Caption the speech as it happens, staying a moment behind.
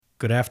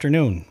Good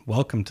afternoon.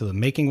 Welcome to the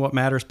Making What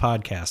Matters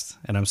podcast.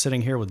 And I'm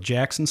sitting here with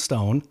Jackson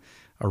Stone,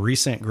 a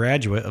recent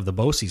graduate of the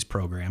BOCES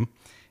program.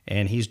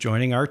 And he's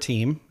joining our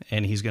team,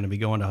 and he's going to be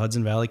going to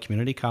Hudson Valley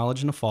Community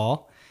College in the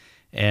fall.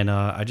 And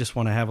I just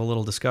want to have a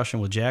little discussion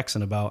with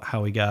Jackson about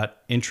how he got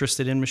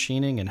interested in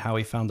machining and how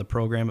he found the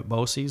program at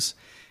BOCES.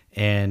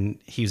 And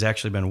he's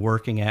actually been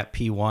working at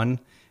P1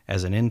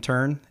 as an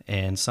intern,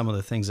 and some of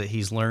the things that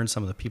he's learned,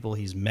 some of the people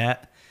he's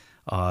met.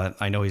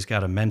 I know he's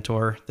got a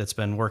mentor that's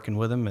been working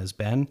with him, as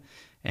Ben,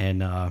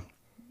 and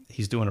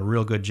he's doing a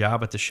real good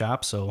job at the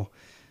shop. So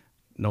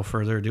no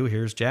further ado,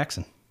 here's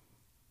Jackson.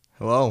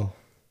 Hello,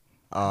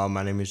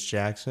 my name is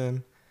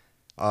Jackson.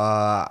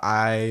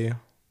 I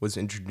was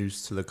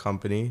introduced to the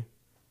company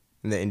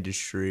and the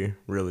industry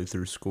really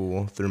through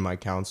school, through my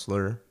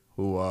counselor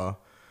who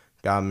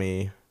got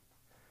me.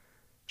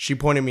 She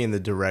pointed me in the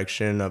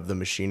direction of the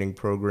machining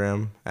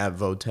program at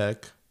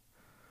Votech.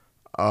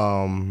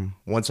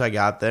 Once I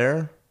got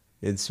there,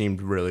 it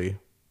seemed really,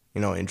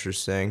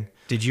 interesting.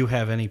 Did you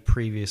have any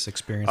previous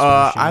experience with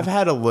machining? I've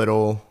had a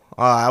little.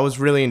 I was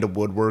really into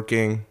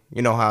woodworking.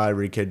 You know how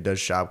every kid does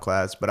shop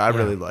class, but I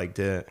really liked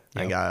it.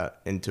 Yep. I got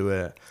into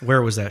it.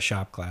 Where was that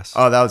shop class?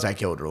 Oh, that was at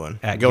Guilderland.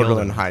 At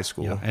Guilderland High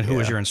School. Yeah. And who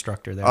was your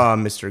instructor there?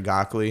 Mr.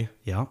 Gockley.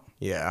 Yeah.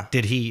 Yeah.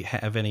 Did he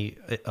have any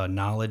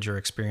knowledge or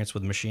experience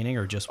with machining,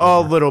 or just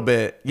a little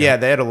bit? Yeah,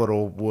 they had a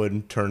little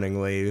wood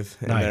turning lathe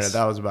in there. Nice.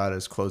 That was about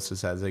as close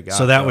as it got.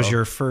 So that was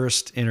your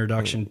first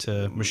introduction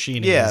to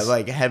machining? Yeah,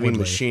 like heavy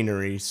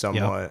machinery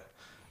somewhat.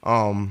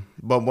 Yep.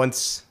 But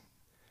once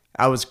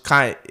I was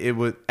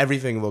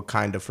everything looked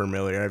kind of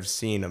familiar. I've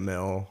seen a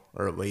mill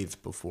or a lathe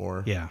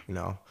before. Yeah.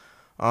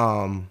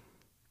 But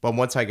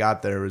once I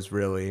got there, it was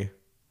really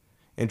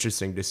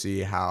interesting to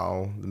see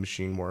how the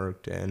machine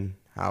worked and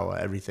how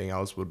everything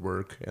else would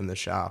work in the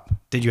shop.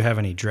 Did you have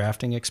any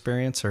drafting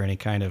experience or any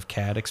kind of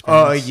CAD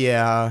experience?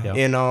 Yeah. Yep.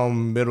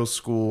 In middle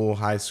school,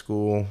 high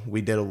school,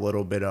 we did a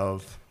little bit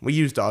we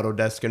used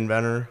Autodesk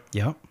Inventor.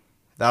 Yep.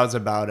 That was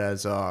about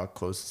as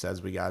close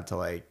as we got to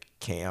like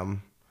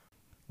CAM.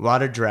 A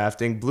lot of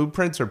drafting.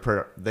 Blueprints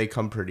they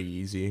come pretty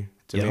easy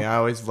to me. I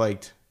always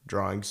liked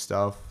drawing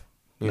stuff,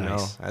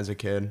 as a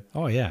kid.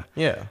 Oh, yeah.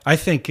 Yeah. I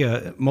think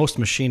most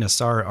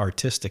machinists are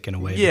artistic in a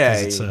way.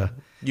 Yeah, because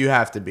you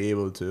have to be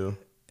able to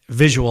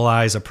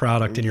visualize a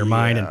product in your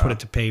mind and put it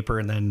to paper,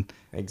 and then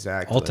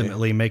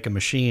ultimately make a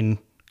machine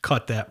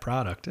cut that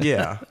product.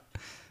 Yeah.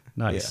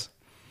 Nice.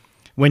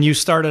 Yeah. When you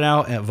started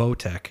out at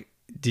Votech,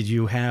 did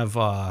you have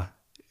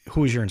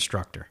who was your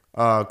instructor?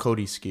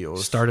 Cody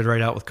Skeels. Started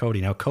right out with Cody.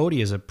 Now, Cody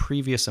is a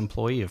previous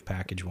employee of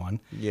Package One.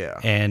 Yeah.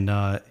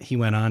 And he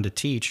went on to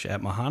teach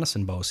at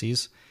Mahonison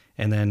BOCES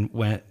and then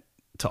went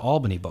to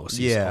Albany BOCES.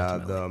 Yeah,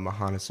 ultimately. the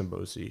Mahonison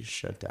BOCES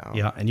shut down.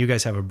 Yeah, and you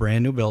guys have a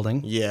brand new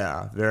building.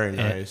 Yeah, very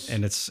nice.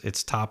 And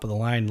it's top of the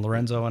line.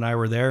 Lorenzo and I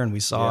were there, and we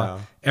saw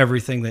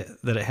everything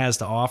that it has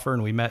to offer,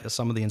 and we met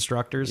some of the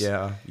instructors.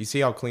 Yeah. You see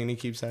how clean he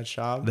keeps that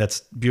shop? That's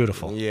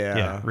beautiful. Yeah.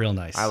 Yeah, real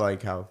nice. I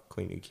like how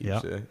clean he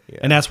keeps it. Yeah.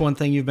 And that's one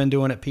thing you've been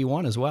doing at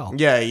P1 as well.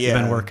 Yeah. You've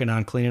been working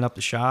on cleaning up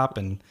the shop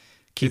and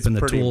keeping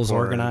the tools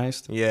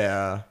organized.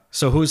 Yeah.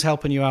 So who's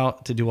helping you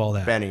out to do all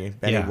that? Benny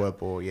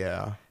Whipple,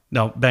 yeah.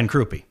 No, Ben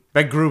Krupe.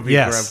 Ben Krupe.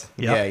 Yes.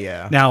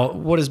 Yeah. Now,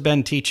 what does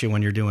Ben teach you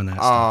when you're doing that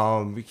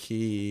stuff?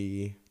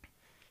 He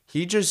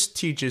just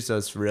teaches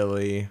us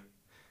really,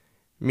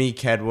 me,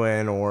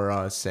 Kedwin,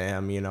 or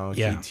Sam,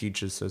 he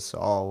teaches us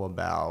all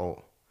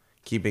about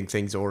keeping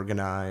things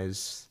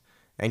organized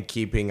and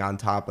keeping on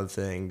top of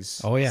things.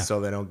 Oh, yeah.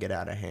 So they don't get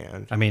out of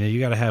hand. I mean, you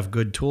got to have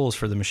good tools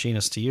for the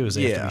machinists to use.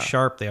 They have to be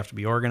sharp. They have to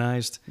be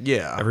organized.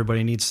 Yeah.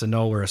 Everybody needs to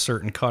know where a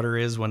certain cutter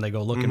is when they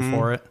go looking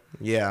for it.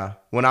 Yeah.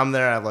 When I'm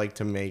there, I like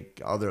to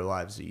make other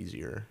lives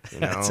easier.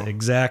 That's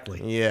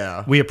exactly.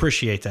 Yeah. We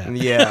appreciate that.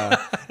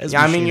 Yeah. I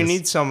mean, you machinists.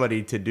 need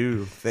somebody to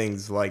do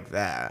things like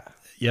that.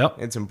 Yep.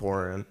 It's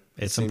important.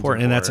 It's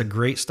important. And that's a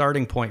great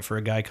starting point for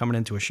a guy coming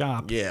into a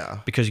shop. Yeah.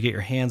 Because you get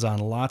your hands on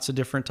lots of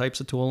different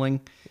types of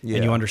tooling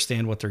and you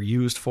understand what they're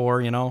used for,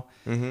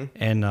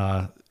 And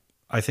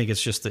I think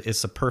it's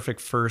the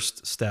perfect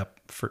first step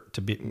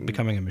to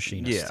becoming a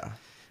machinist. Yeah.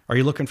 Are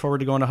you looking forward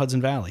to going to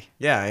Hudson Valley?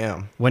 Yeah, I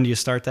am. When do you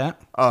start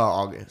that?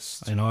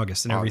 August. In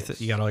August. And everything.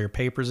 You got all your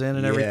papers in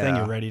and everything.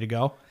 You're ready to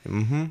go.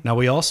 Mm-hmm. Now,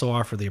 we also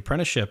offer the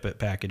apprenticeship at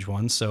Package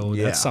One, so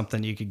that's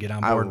something you could get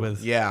on board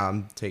with. Yeah,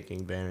 I'm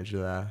taking advantage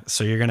of that.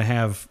 So you're gonna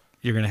have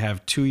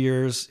 2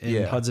 years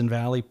in Hudson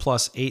Valley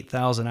plus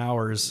 8,000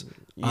 hours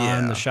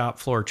on the shop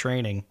floor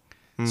training.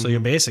 So you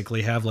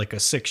basically have like a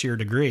 6-year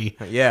degree.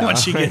 Yeah.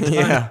 Once you get done.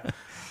 Yeah.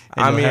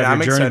 I mean,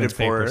 I'm excited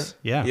for it.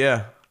 Yeah.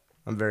 Yeah.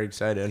 I'm very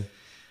excited.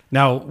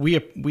 Now we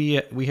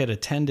had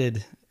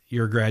attended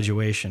your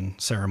graduation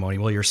ceremony.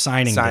 Well, your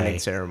signing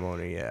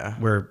ceremony. Yeah.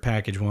 Where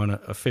Package One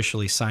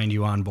officially signed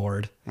you on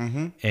board,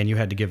 and you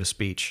had to give a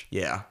speech.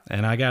 Yeah.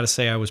 And I got to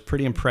say, I was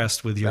pretty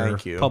impressed with your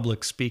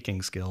public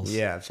speaking skills.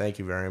 Yeah. Thank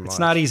you very much. It's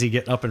not easy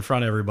getting up in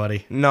front of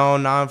everybody. No,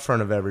 not in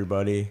front of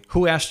everybody.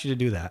 Who asked you to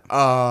do that?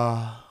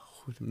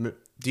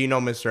 Do you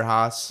know Mr.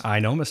 Haas? I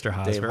know Mr.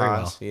 Haas Dave very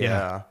Haas, well.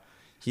 Yeah.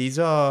 He's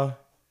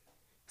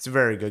He's a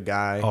very good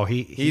guy. Oh,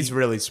 he's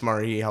really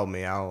smart. He helped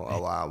me out a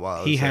lot while I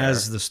was he there.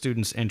 has the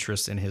student's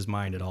interest in his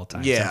mind at all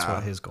times. Yeah. That's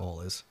what his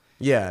goal is.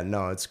 Yeah,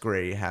 no, it's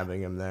great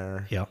having him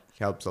there. Yep.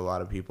 He helps a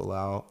lot of people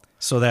out.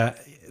 So that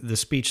the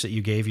speech that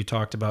you gave, you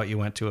talked about you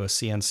went to a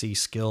CNC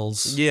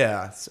Skills.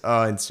 Yeah,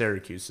 in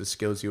Syracuse, the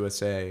Skills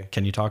USA.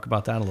 Can you talk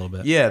about that a little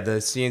bit? Yeah, the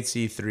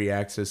CNC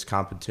 3-axis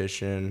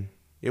competition.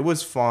 It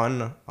was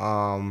fun.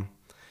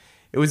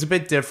 It was a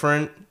bit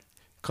different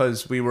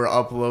because we were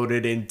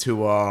uploaded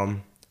into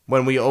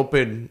when we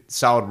opened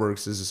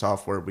SolidWorks is a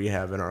software we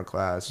have in our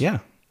class. Yeah.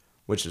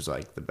 Which is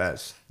like the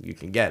best you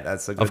can get.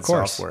 That's a good Of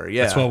course. software.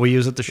 Yeah. That's what we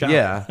use at the shop.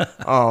 Yeah.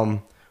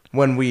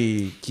 When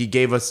he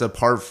gave us a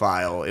part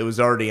file, it was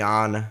already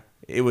on.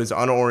 It was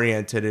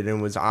unoriented and it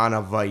was on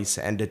a vise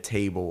and a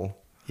table.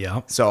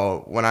 Yeah.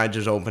 So when I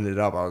just opened it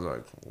up, I was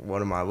like,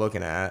 "What am I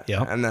looking at?"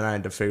 Yeah. And then I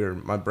had to figure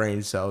my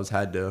brain cells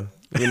had to,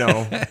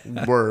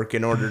 work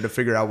in order to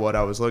figure out what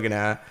I was looking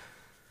at.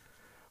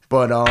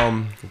 But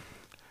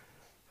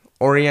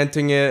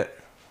orienting it,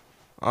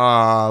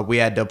 we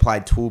had to apply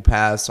tool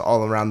paths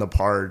all around the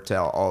part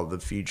to all the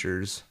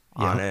features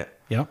on it.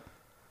 Yeah.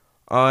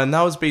 And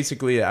that was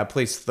basically it. I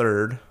placed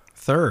third.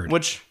 Third.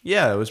 Which,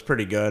 yeah, it was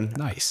pretty good.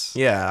 Nice.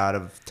 Yeah, out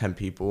of 10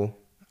 people.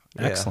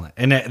 Yeah. Excellent.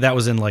 And that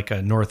was in like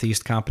a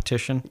Northeast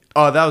competition?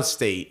 Oh, that was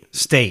state.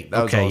 State.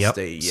 That was okay. all Yep.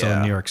 state, So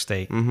yeah. New York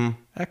State. Mm-hmm.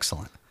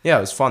 Excellent. Yeah,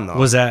 it was fun, though.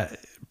 Was that,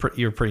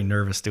 you were pretty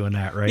nervous doing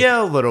that, right?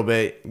 Yeah, a little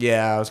bit.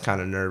 Yeah, I was kind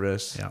of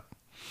nervous. Yeah.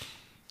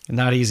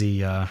 Not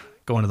easy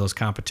going to those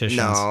competitions.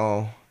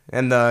 No.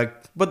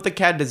 But the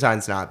CAD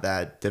design's not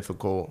that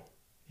difficult.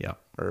 Yeah.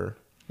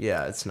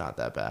 Yeah, it's not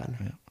that bad.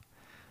 Yeah.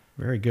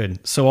 Very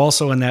good. So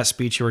also in that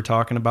speech you were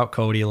talking about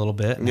Cody a little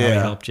bit and how he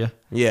helped you.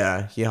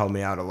 Yeah, he helped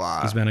me out a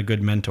lot. He's been a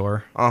good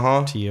mentor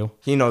to you.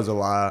 He knows a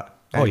lot.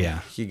 Oh, yeah.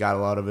 He got a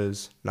lot of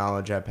his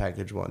knowledge at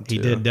Package 1, too.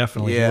 He did,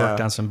 definitely. Yeah. He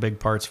worked on some big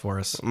parts for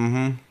us.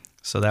 Mm-hmm.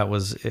 So that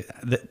was,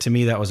 to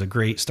me, that was a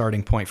great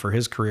starting point for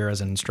his career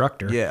as an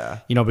instructor. Yeah.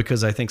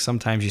 Because I think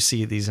sometimes you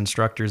see these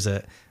instructors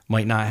that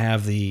might not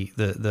have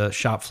the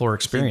shop floor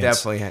experience. He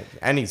definitely had,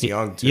 and he's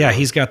young, too. Yeah,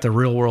 he's got the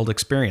real world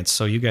experience.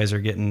 So you guys are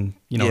getting,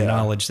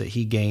 knowledge that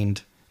he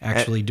gained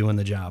actually doing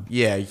the job.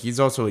 Yeah, he's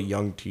also a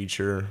young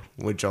teacher,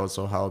 which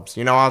also helps.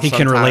 He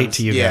can relate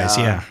to you guys.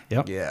 Yeah.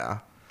 Yep. Yeah.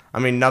 I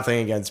mean,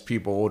 nothing against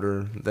people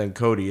older than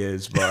Cody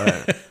is,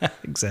 but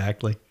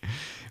exactly.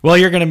 Well,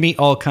 you're going to meet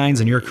all kinds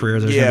in your career.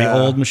 There's going to be Yeah.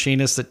 old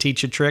machinists that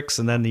teach you tricks,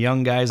 and then the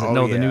young guys that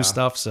know the new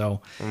stuff.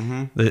 So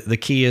the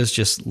key is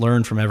just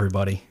learn from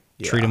everybody.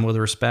 Treat them with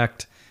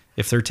respect.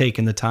 If they're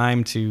taking the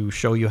time to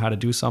show you how to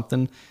do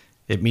something,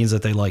 it means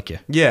that they like you.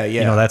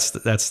 Yeah.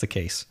 That's the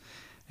case.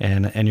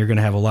 And you're going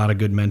to have a lot of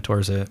good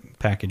mentors at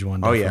Package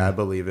 1. Oh, yeah, I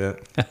believe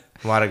it.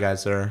 A lot of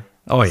guys there.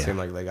 Oh, yeah. Seem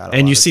like they got a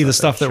and lot you of see the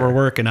stuff that extra. we're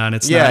working on.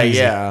 It's Yeah, not easy.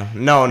 yeah.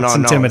 No. It's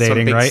intimidating,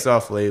 Some big right?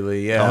 stuff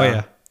lately, yeah. Oh,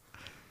 yeah.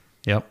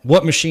 Yep.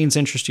 What machines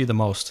interest you the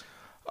most?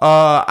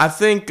 I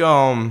think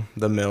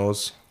the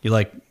mills. You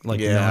like the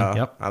milling?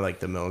 Yep. I like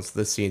the mills,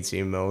 the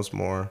CNC mills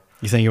more.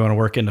 You think you want to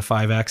work into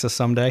 5-axis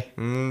someday?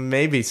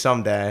 Maybe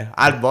someday.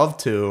 I'd love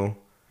to.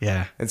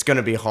 Yeah. It's going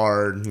to be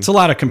hard. It's a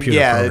lot of computer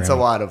Yeah, it's a programming.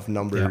 lot of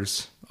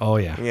numbers. Oh,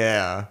 yeah.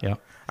 Yeah. Yeah.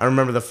 I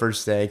remember the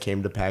first day I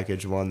came to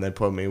Package 1, they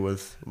put me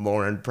with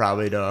Lauren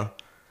probably to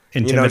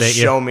Intimidate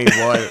you. show me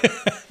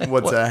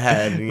what's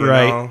ahead. You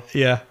right. know?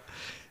 Yeah.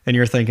 And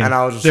you're thinking, And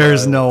I was just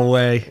there's like, no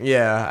way.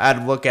 Yeah,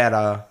 I'd look at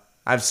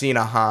I've seen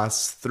a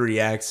Haas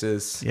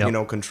 3-axis,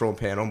 Yep. control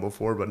panel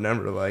before, but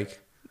never like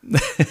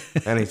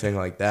anything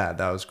like that.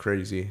 That was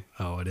crazy.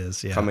 Oh, it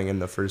is. Yeah. Coming in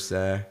the first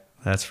day.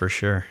 That's for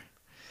sure.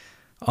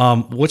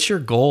 What's your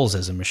goals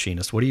as a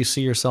machinist? What do you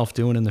see yourself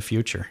doing in the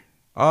future?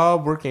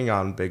 Working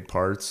on big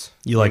parts.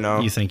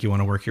 You think you want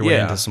to work your way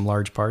Yeah. into some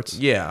large parts?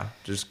 Yeah,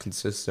 just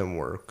consistent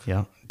work.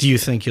 Yeah. Do you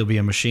think you'll be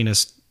a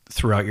machinist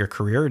throughout your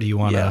career? Or do you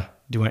want to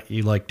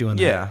you like doing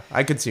that? Yeah,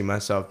 I could see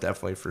myself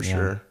definitely for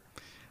sure.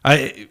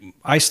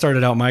 I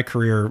started out my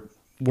career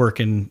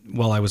working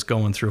while I was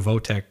going through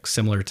Votech,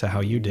 similar to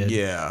how you did.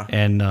 Yeah.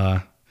 And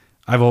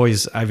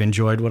I've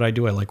enjoyed what I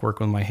do. I like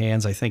working with my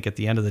hands. I think at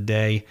the end of the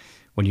day,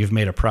 when you've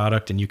made a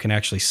product and you can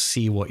actually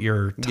see what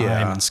your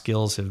time and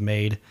skills have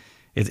made,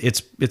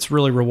 it's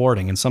really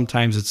rewarding. And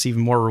sometimes it's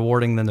even more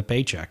rewarding than the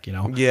paycheck,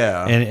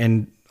 Yeah.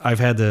 And I've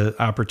had the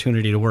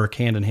opportunity to work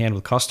hand in hand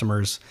with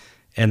customers,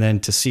 and then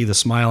to see the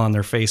smile on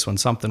their face when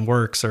something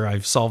works or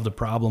I've solved a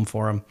problem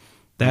for them.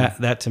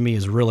 That to me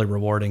is really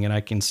rewarding, and I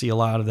can see a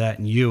lot of that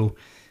in you,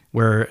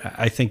 where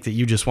I think that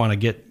you just want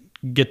to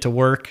get to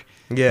work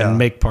and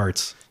make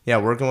parts. Yeah,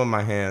 working with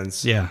my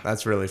hands. Yeah.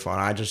 That's really fun.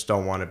 I just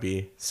don't want to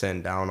be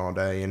sitting down all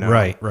day,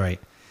 Right.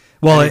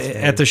 Well,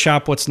 at the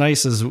shop, what's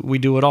nice is we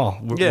do it all.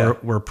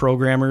 We're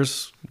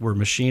programmers, we're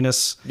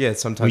machinists. Yeah,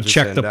 sometimes we you're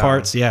check sitting the down.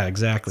 parts. Yeah,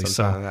 exactly.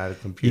 Sometimes I had a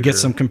So computer. you get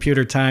some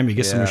computer time, you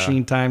get some Yeah.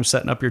 machine time,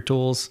 setting up your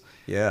tools.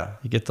 Yeah.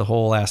 You get the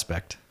whole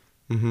aspect.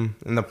 And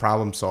the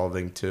problem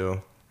solving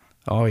too.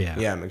 Oh, yeah.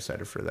 Yeah, I'm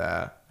excited for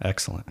that.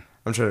 Excellent.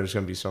 I'm sure there's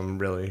going to be some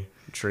really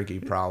tricky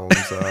problems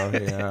though.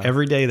 Yeah.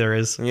 Every day there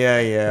is.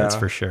 Yeah. That's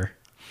for sure.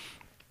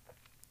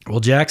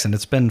 Well, Jackson,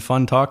 it's been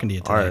fun talking to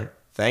you today. All right.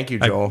 Thank you,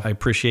 Joel. I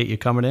appreciate you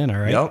coming in. All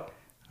right. Yep.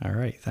 All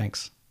right.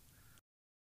 Thanks.